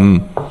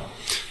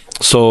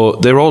 So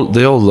they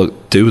all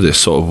do this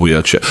sort of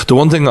weird shit. The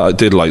one thing that I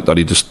did like that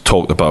he just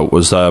talked about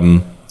was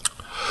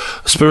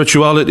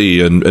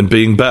spirituality and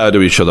being better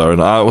to each other,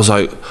 and I was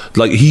like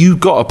you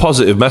got a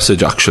positive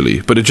message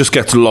actually, but it just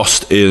gets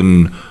lost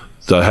in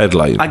the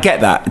headline. I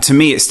get that. To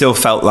me, it still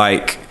felt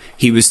like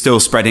he was still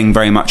spreading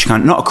very much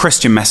kind of, not a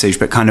Christian message,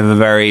 but kind of a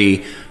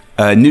very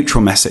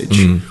neutral message,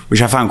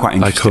 which I found quite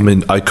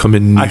interesting. I come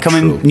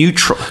in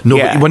neutral. No,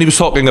 yeah. But when he was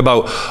talking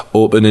about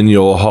opening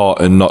your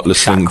heart and not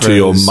listening to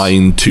your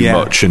mind too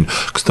much, and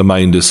because the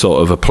mind is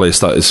sort of a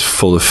place that is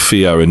full of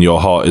fear, and your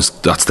heart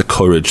that's the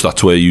courage.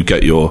 That's where you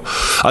get your.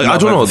 I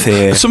don't know.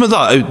 Fear. Some of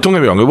that. Don't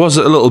get me wrong. It was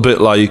a little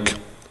bit like.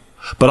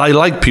 But I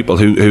like people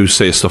who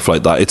say stuff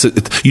like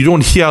that. You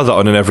don't hear that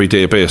on an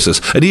everyday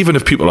basis, and even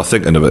if people are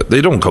thinking of it,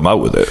 they don't come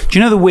out with it. Do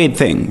you know the weird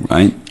thing,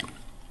 right?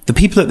 The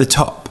people at the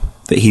top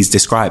that he's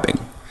describing,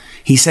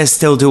 he says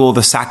still do all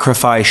the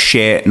sacrifice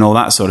shit and all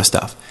that sort of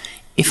stuff.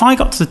 If I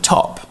got to the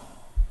top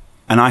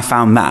and I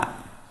found that,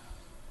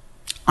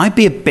 I'd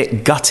be a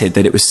bit gutted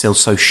that it was still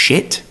so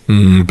shit.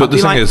 But the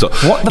thing is, what the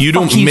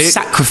fuck are you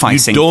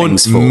sacrificing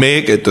things for? You don't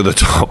make it to the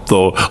top,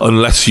 though,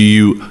 unless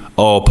you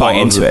are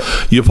part of it.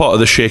 You're part of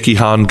the shaky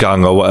hand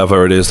gang or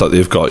whatever it is that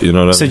they've got. You know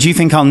what I mean? So do you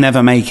think I'll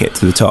never make it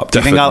to the top? Do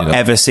you think I'll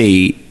ever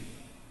see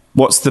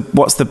what's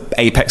the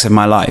apex of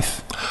my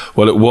life?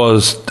 Well, it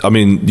was. I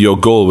mean, your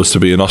goal was to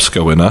be an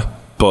Oscar winner,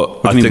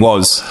 but I think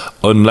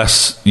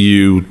unless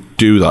you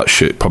do that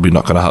shit, probably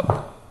not going to happen.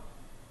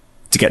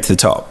 To get to the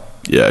top,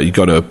 yeah, you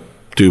got to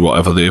do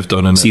whatever they've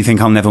done. So you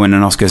think I'll never win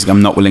an Oscar?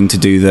 I'm not willing to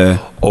do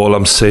the. All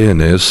I'm saying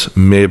is,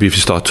 maybe if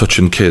you start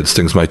touching kids,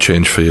 things might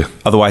change for you.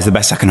 Otherwise, the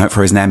best I can hope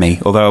for is an Emmy,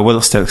 although I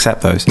will still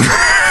accept those.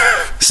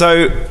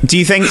 So, do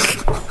you think?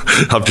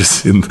 I've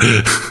just seen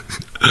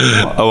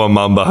our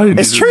man behind.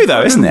 It's true,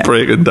 though, isn't it?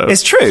 Breaking down.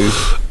 It's true.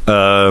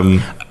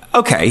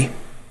 Okay.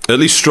 At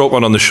least stroke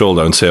one on the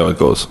shoulder and see how it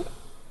goes.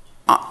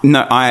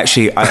 No, I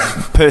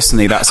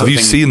personally, that's. Have you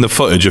seen the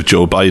footage of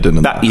Joe Biden?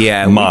 And that,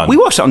 yeah, man, we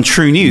watched it on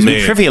True News.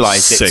 We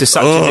trivialized it to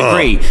such a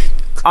degree.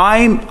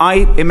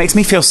 It makes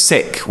me feel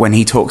sick when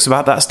he talks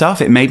about that stuff.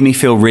 It made me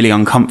feel really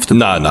uncomfortable.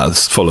 Nah,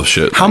 it's full of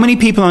shit. How many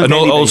people on a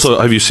daily also,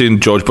 have you seen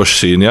George Bush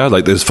Senior?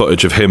 Like, there's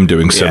footage of him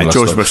doing similar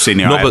stuff. George Bush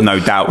Senior, I have no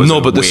doubt was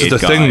a but this is the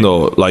guy. thing,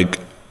 though. Like,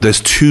 there's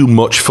too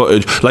much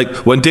footage. Like,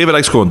 when David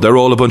Icke's going, they're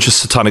all a bunch of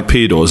satanic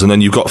pedos, and then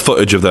you've got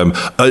footage of them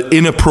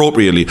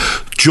inappropriately.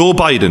 Joe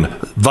Biden,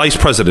 vice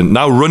president,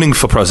 now running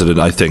for president,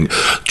 I think.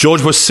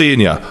 George Bush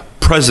Senior,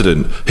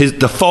 president,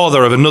 the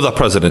father of another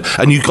president,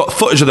 and you've got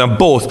footage of them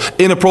both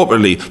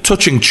inappropriately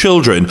touching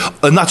children,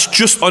 and that's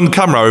just on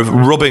camera,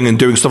 rubbing and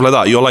doing stuff like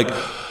that. You're like,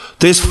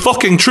 there's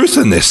fucking truth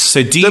in this.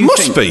 So there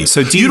must be. So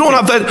you don't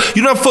have that.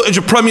 You don't have footage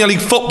of Premier League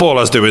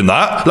footballers doing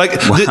that. Like,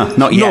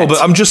 not yet. No, but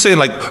I'm just saying,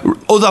 like,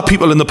 other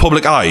people in the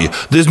public eye.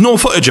 There's no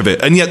footage of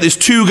it, and yet there's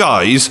two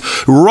guys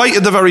right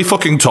at the very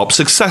fucking top,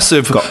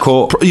 successive, got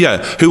caught.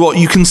 Who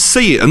you can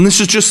see it, and this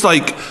is just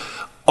like.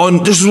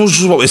 This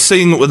is what we're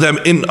seeing with them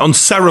on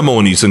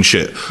ceremonies and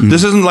shit.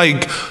 This isn't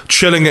like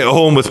chilling at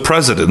home with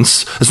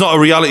presidents. It's not a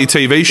reality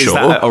TV show.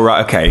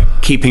 Right, okay.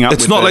 Keeping up.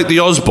 It's not like the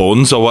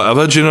Osbournes or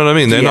whatever. Do you know what I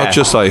mean? They're not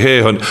just like,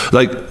 hey,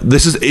 like,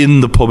 this is in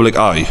the public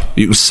eye.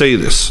 You can see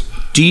this.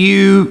 Do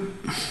you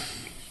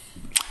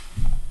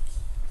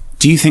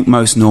think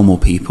most normal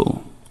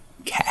people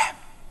care?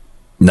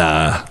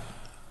 Nah.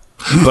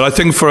 But I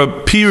think for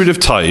a period of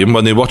time,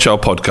 when they watch our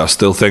podcast,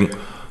 they'll think,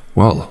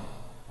 well,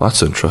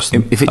 that's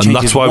interesting. If it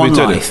changes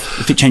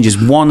if it changes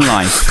one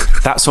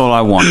life, that's all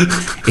I want.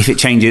 If it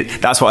changes,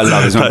 that's what I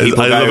love. Is when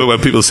people love it when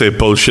people say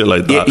bullshit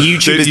like that.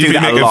 YouTubers do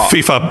that a lot.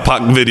 FIFA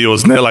pack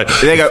videos, and they're like,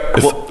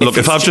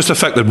 if I've just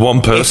affected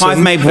one person, if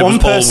I've made one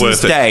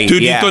person's day,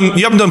 dude, you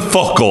haven't done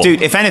fuck all.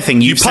 Dude, if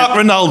anything, you pack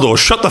Ronaldo.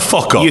 Shut the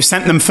fuck up. You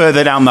sent them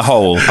further down the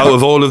hole. Out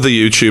of all of the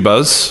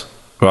YouTubers,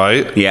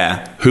 right?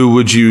 Yeah. Who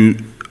would you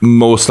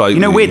most likely? You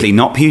know, weirdly,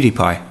 not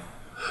PewDiePie.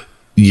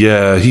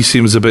 Yeah, he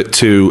seems a bit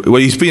too.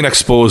 Well, he's been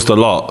exposed a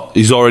lot.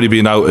 He's already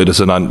been outed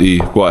as an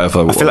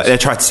anti-whatever. I feel like they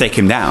tried to take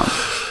him down.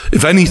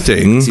 If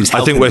anything,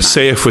 I think we're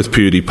safe with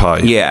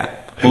PewDiePie. Yeah.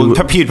 Well,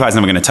 PewDiePie's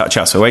never going to touch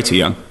us. We're way too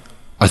young.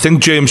 I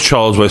think James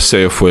Charles we're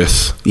safe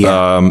with.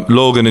 Yeah.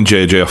 Logan and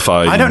JJ are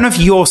fine. I don't know if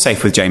you're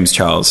safe with James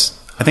Charles.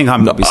 I think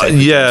I'm not be safe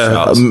with James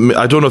Charles.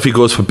 I don't know if he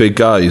goes for big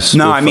guys.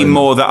 No, I mean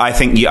more that I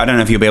think I don't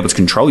know if you'll be able to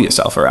control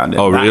yourself around it.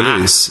 Oh,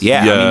 really? Yeah.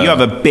 I mean, you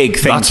have a big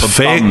thing. That's for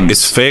fake. bums.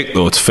 It's fake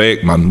though. It's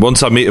fake, man.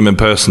 Once I meet him in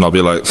person, I'll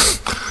be like,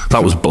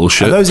 that was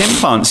bullshit. Are those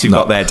implants you've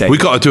got there, Dave? We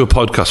got to do a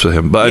podcast with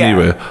him. But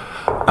anyway.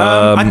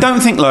 I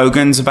don't think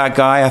Logan's a bad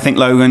guy. I think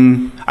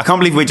Logan... I can't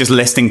believe we're just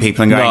listing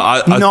people and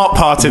going, not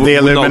part of the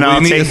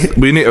Illuminati.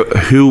 We need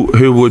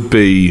who would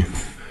be...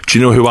 Do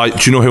you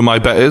know who my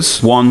bet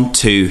is? 1,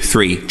 2,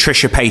 3.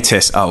 Trisha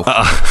Paytas.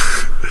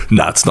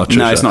 Nah, it's not Trisha.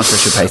 No, it's not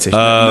Trisha Paytas.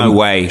 No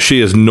way.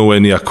 She is nowhere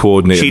near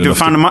coordinated. She'd have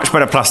found a much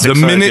better plastic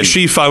surgeon. The minute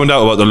she found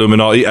out about the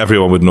Illuminati,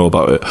 everyone would know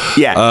about it.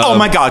 Yeah. Oh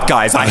my God,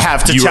 guys, I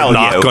have to tell you.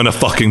 You're not going to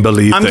fucking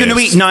believe I'm going to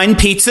eat 9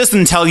 pizzas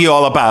and tell you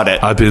all about it.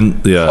 Do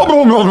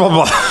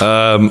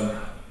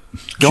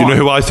you know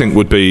who I think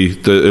would be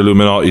the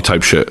Illuminati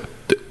type shit?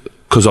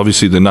 Because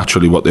obviously they're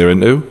naturally what they're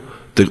into.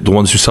 The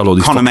ones who sell all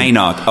these... Conor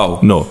Maynard.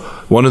 Oh. No.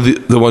 One of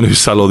the one who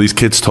sell all these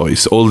kids'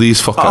 toys. All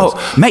these fuckers.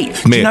 Oh, mate.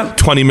 Do you know,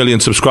 20 million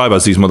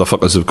subscribers these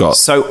motherfuckers have got.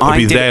 So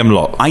them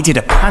lot. I did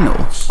a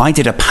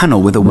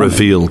panel with a woman.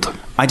 Revealed.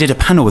 I did a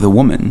panel with a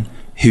woman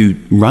who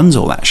runs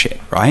all that shit,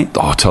 right?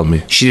 Oh, tell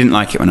me. She didn't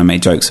like it when I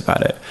made jokes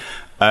about it.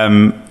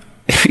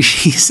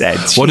 She said...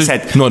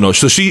 No.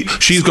 So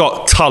she's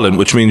got talent,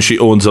 which means she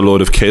owns a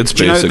load of kids,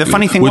 basically. You know, the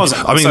funny thing was...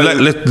 I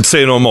mean, let's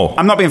say no more.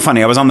 I'm not being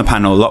funny. I was on the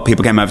panel. A lot of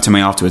people came over to me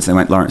afterwards. They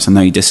went, Lawrence, I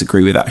know you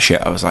disagree with that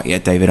shit. I was like, yeah,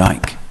 David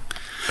Icke.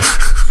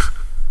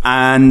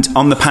 And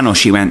on the panel,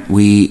 she went,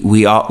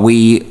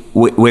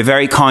 we're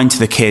very kind to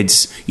the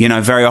kids. You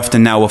know, very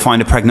often now we'll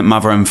find a pregnant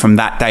mother and from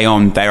that day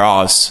on, they're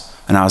ours.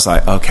 And I was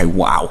like, okay,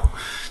 wow.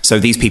 So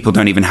these people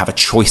don't even have a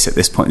choice at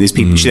this point. These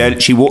people, they're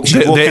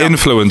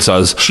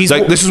influencers.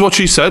 This is what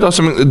she said or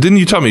something. Didn't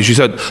you tell me? She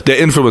said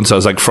they're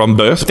influencers like from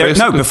birth.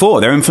 No,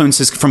 before they're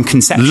influencers from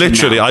conception.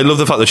 Literally, now. I love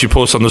the fact that she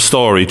posts on the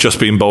story just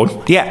being born.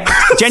 Yeah,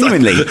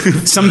 genuinely.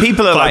 Some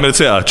people are 5 minutes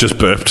later, just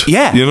burped.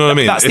 Yeah, you know what I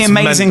mean. That's the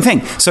amazing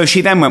thing. So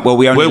she then went, well,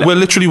 we're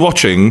literally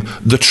watching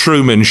the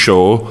Truman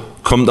Show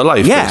come to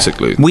life,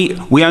 basically.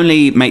 We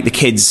only make the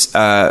kids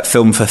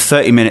film for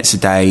 30 minutes a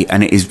day,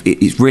 and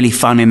it's really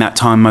fun in that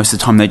time. Most of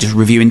the time they're just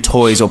reviewing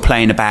toys or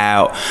playing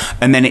about,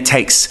 and then it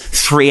takes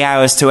 3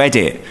 hours to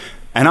edit.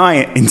 And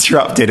I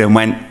interrupted and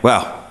went,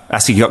 well,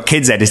 that's you got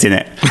kids editing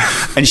it.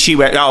 And she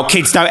went, oh,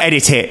 kids don't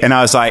edit it. And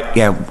I was like,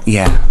 yeah,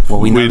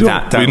 well, we know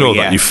that, we know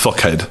that, you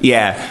fuckhead.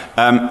 Yeah.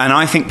 And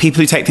I think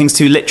people who take things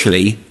too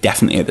literally,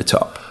 definitely at the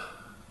top.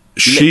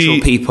 Literal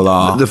people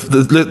are...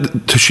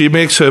 She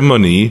makes her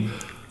money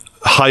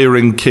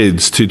hiring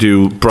kids to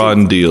do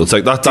brand deals.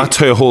 Like that's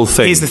her whole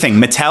thing. Here's the thing.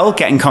 Mattel,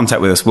 get in contact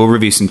with us. We'll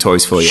review some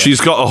toys for you. She's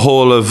got a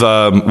whole of...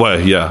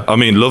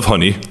 Love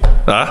Honey.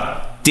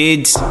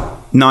 Did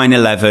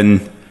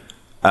 9/11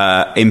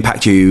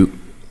 impact you...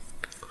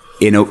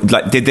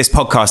 did this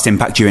podcast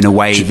impact you in a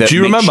way that... Do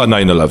you remember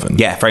 9/11?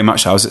 Yeah, very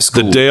much so. I was at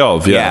school. The day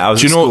of, yeah. I was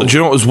do you know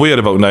what was weird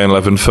about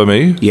 9/11 for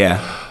me? Yeah.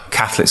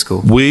 Catholic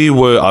school.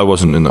 I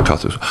wasn't in the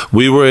Catholic school.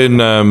 We were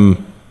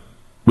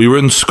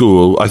in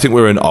school. I think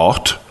we were in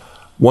art.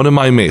 One of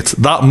my mates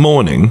that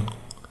morning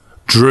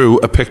drew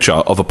a picture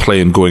of a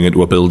plane going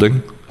into a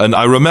building. And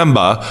I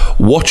remember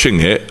watching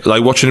him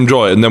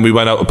draw it. And then we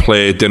went out to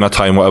play, dinner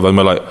time, whatever. And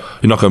we're like,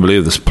 you're not going to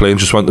believe this plane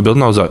just went to the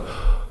building. I was like,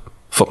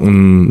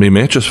 fucking, me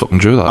mate just fucking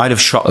drew that. I'd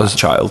have shot that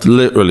child.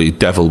 Literally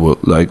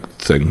devil-like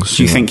things.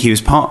 Do you think he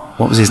was what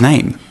was his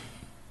name?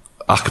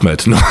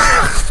 Ahmed. No,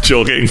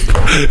 joking.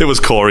 It was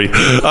Corey.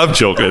 I'm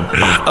joking.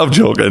 That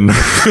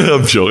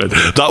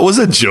was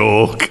a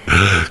joke.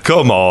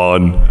 Come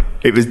on.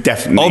 It was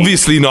definitely...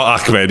 Obviously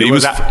not Ahmed. It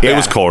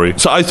was Corey.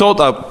 So I thought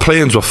that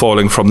planes were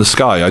falling from the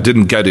sky. I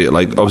didn't get it.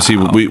 Like, obviously,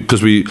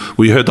 because we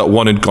heard that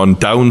one had gone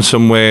down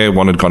somewhere,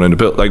 one had gone in a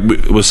bit. Like,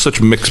 it was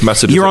such mixed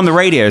messages. You're on the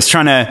radio. It's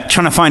trying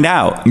to find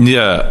out.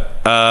 Yeah.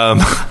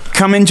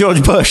 Come in,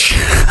 George Bush.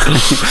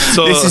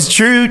 So, this is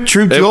true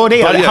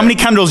Geordie. How many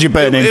candles you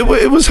burning?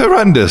 It was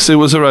horrendous. It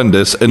was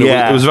horrendous. And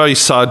it was a very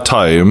sad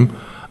time.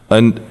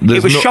 And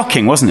it was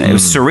shocking, wasn't it? It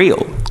was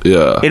surreal.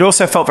 Yeah. It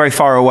also felt very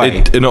far away.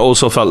 It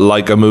also felt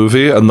like a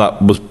movie, and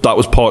that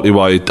was partly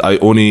why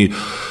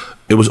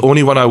it was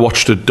only when I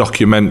watched a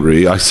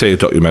documentary, I say a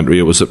documentary,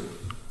 it was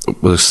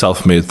a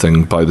self-made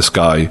thing by this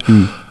guy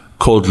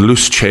called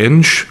Loose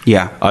Change.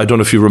 Yeah. I don't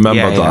know if you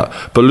remember that.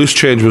 Yeah. But Loose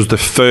Change was the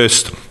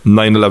first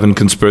 9/11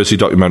 conspiracy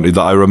documentary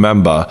that I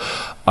remember,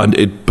 and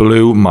it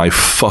blew my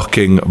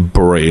fucking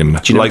brain.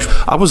 Do you know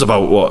I was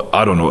about,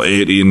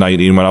 18,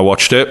 19 when I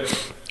watched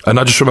it. And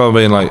I just remember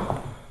being like,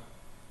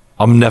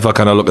 I'm never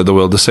going to look at the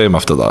world the same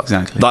after that.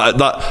 Exactly.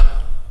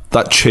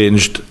 That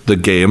changed the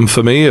game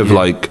for me of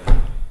like,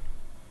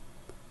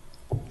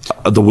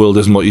 the world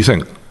isn't what you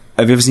think.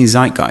 Have you ever seen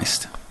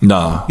Zeitgeist?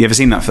 No. You ever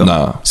seen that film?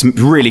 No. It's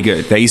really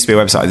good. There used to be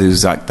a website that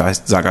was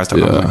Zeitgeist.com.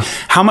 Yeah.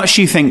 How much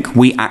do you think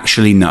we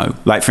actually know?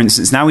 Like, for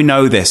instance, now we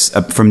know this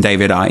from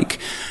David Icke.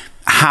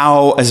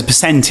 how, as a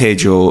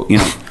percentage, or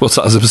what's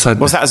that as a percentage?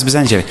 What's that as a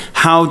percentage?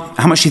 How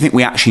much do you think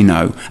we actually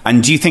know?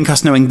 And do you think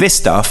us knowing this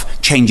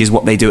stuff changes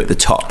what they do at the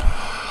top?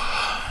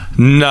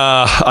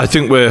 Nah, I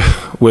think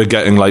we're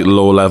getting like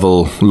low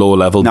level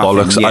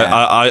bollocks.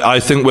 Yeah. I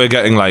think we're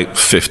getting like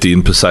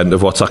 15%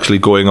 of what's actually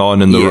going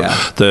on, and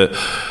the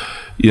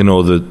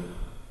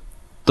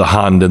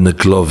hand in the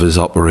glove is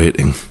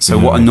operating. So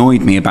what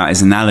annoyed me about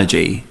his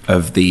analogy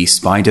of the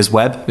spider's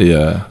web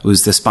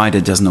was the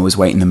spider doesn't always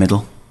wait in the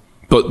middle.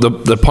 But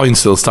the point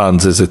still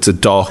stands, is it's a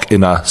dark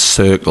inner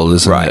circle,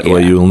 isn't it?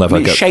 Where you'll never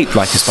get... It's shaped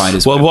like a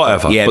spider's web. Well,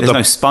 whatever. Yeah, there's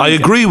no spider. I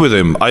agree with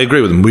him.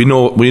 We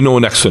know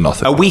next to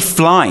nothing. Are we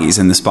flies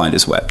in the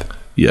spider's web?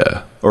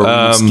 Yeah. Or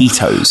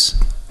mosquitoes?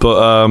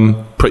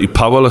 But pretty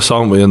powerless,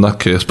 aren't we, in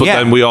that case? But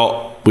then we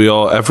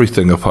are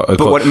everything.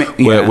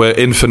 We're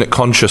infinite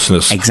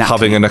consciousness,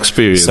 having an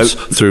experience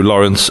through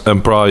Lawrence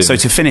and Brian. So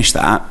to finish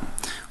that,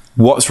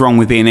 what's wrong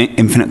with being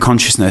infinite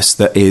consciousness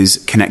that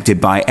is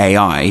connected by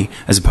AI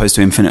as opposed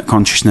to infinite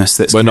consciousness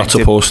that's We're not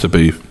supposed to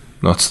be.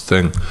 That's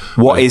the thing.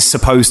 What is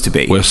supposed to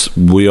be?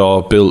 We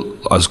are built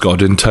as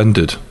God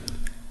intended.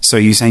 So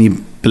you're saying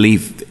you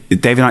believe...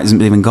 David Icke doesn't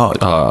believe in God?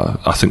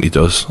 I think he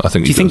does. Do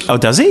you think... Oh,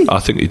 does he? I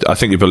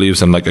think he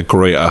believes in like a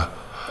greater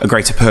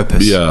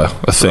purpose. Yeah,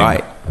 a thing.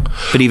 Right.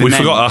 But we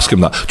forgot to ask him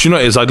that. Do you know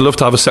what it is? I'd love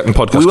to have a second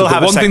podcast. We will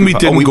have one thing we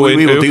didn't go into.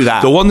 We will do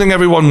that. The one thing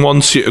everyone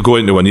wants you to go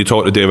into when you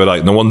talk to David Icke,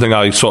 and the one thing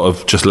I sort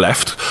of just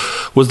left,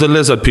 was the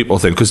lizard people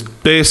thing. Because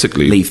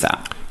basically, leave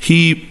that.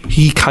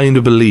 He kind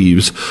of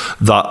believes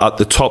that at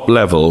the top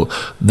level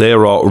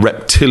there are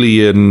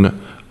reptilian.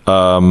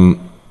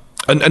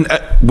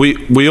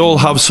 We all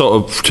have sort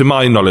of, to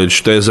my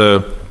knowledge,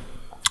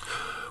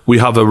 we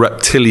have a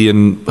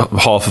reptilian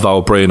half of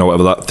our brain or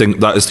whatever,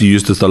 that is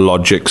used as the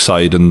logic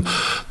side and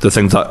the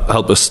things that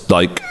help us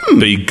like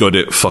be good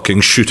at fucking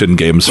shooting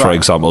games, for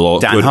example, or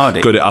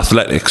good at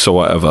athletics or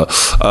whatever.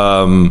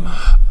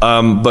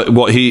 But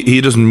what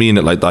he doesn't mean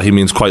it like that. He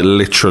means quite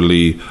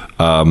literally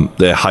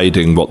they're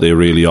hiding what they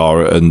really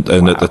are, and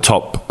at the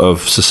top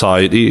of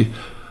society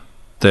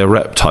they're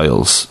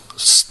reptiles.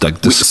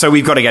 So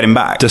we've got to get him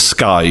back.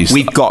 Disguised.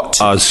 We've got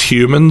to. As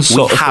humans.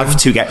 We have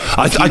to get...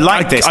 If you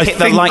like this, hit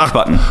the like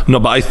button. No,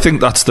 but I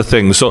think that's the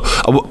thing. So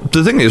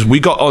the thing is,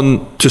 we got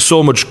on to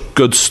so much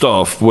good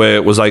stuff where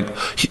it was like...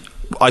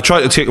 I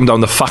tried to take him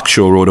down the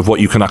factual road of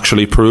what you can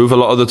actually prove a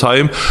lot of the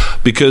time,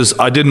 because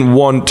I didn't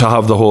want to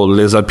have the whole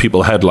lizard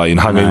people headline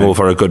hanging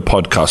over a good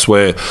podcast,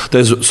 where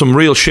there's some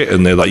real shit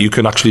in there that you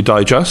can actually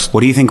digest. What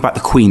do you think about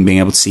the Queen being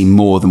able to see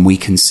more than we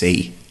can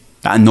see?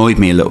 That annoyed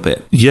me a little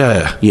bit.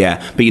 Yeah.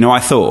 But I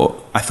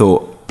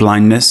thought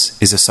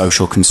blindness is a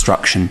social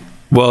construction.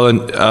 Well, and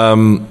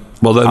then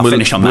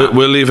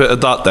we'll leave it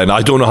at that then.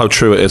 I don't know how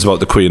true it is about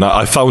the Queen.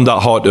 I found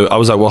that hard to... I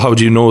was like, well, how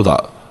do you know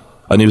that?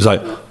 And he was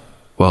like,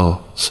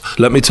 well,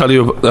 let me tell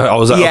you. I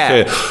was like,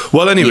 okay.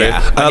 Well, anyway,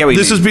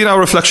 this has been our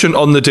reflection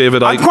on the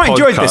David Icke podcast. I quite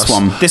enjoyed this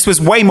one. This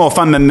was way more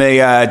fun than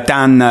the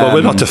Dan... well,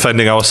 we're not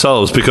defending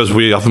ourselves because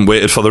we haven't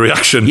waited for the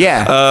reaction.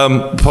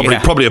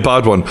 Probably a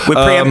bad one. We're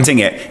preempting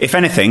it. If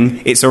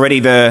anything, it's already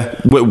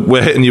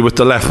we're hitting you with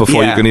the left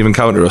before you can even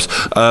counter us.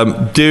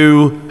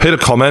 Do hit a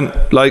comment,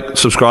 like,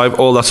 subscribe,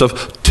 all that stuff.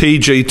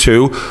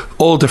 TG2,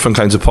 all different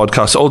kinds of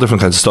podcasts, all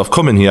different kinds of stuff.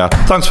 Come in here.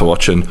 Thanks for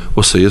watching.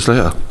 We'll see you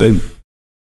later. Boom.